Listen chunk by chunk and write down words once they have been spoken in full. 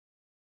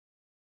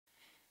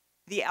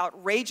The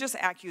outrageous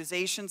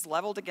accusations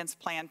leveled against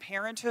Planned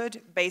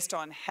Parenthood based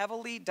on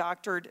heavily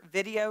doctored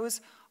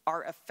videos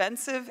are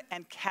offensive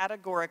and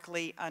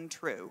categorically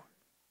untrue.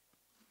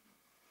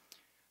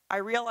 I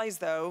realize,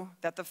 though,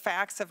 that the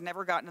facts have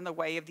never gotten in the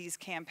way of these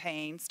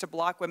campaigns to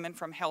block women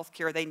from health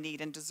care they need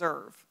and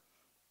deserve.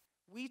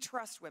 We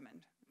trust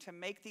women to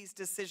make these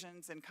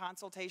decisions in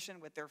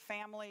consultation with their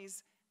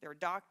families, their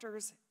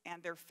doctors,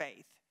 and their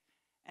faith,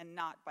 and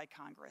not by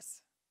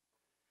Congress.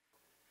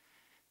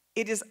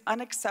 It is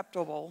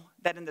unacceptable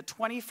that in the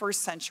 21st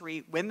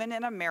century, women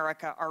in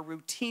America are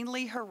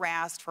routinely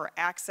harassed for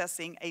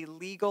accessing a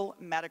legal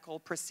medical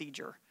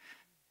procedure.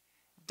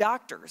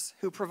 Doctors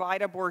who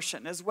provide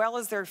abortion, as well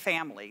as their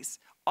families,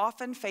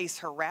 often face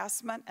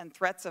harassment and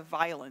threats of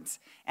violence,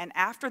 and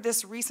after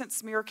this recent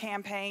smear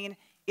campaign,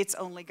 it's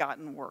only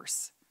gotten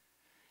worse.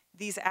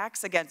 These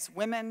acts against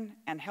women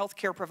and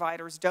healthcare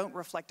providers don't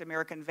reflect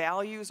American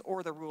values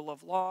or the rule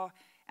of law,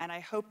 and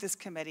I hope this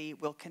committee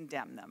will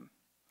condemn them.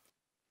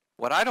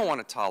 What I don't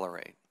want to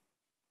tolerate,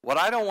 what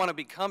I don't want to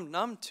become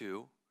numb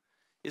to,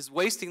 is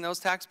wasting those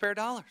taxpayer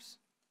dollars.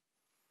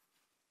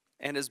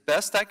 And as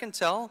best I can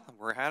tell,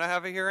 we're going to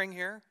have a hearing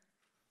here,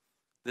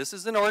 this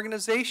is an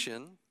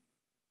organization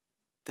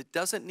that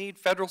doesn't need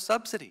federal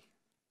subsidy.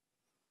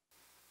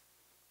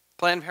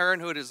 Planned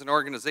Parenthood is an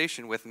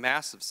organization with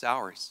massive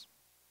salaries.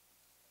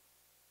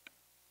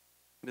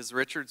 Ms.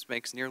 Richards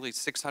makes nearly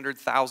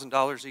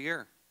 $600,000 a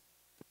year.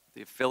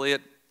 The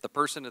affiliate, the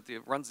person that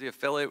runs the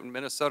affiliate in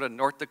Minnesota,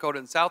 North Dakota,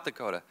 and South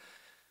Dakota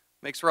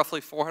makes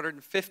roughly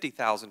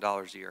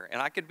 $450,000 a year.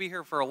 And I could be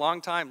here for a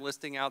long time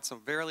listing out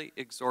some very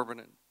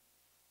exorbitant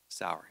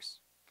salaries.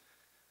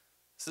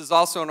 This is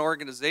also an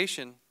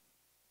organization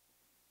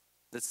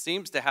that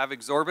seems to have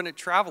exorbitant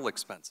travel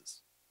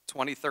expenses.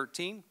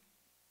 2013,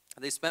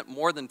 they spent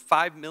more than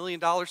 $5 million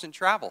in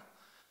travel.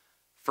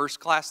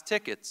 First-class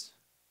tickets,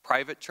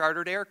 private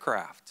chartered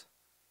aircraft.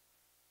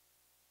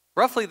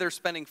 Roughly, they're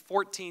spending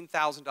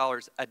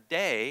 $14,000 a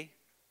day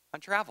on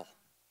travel.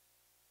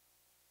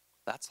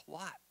 That's a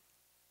lot.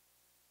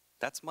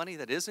 That's money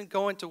that isn't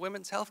going to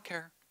women's health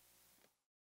care.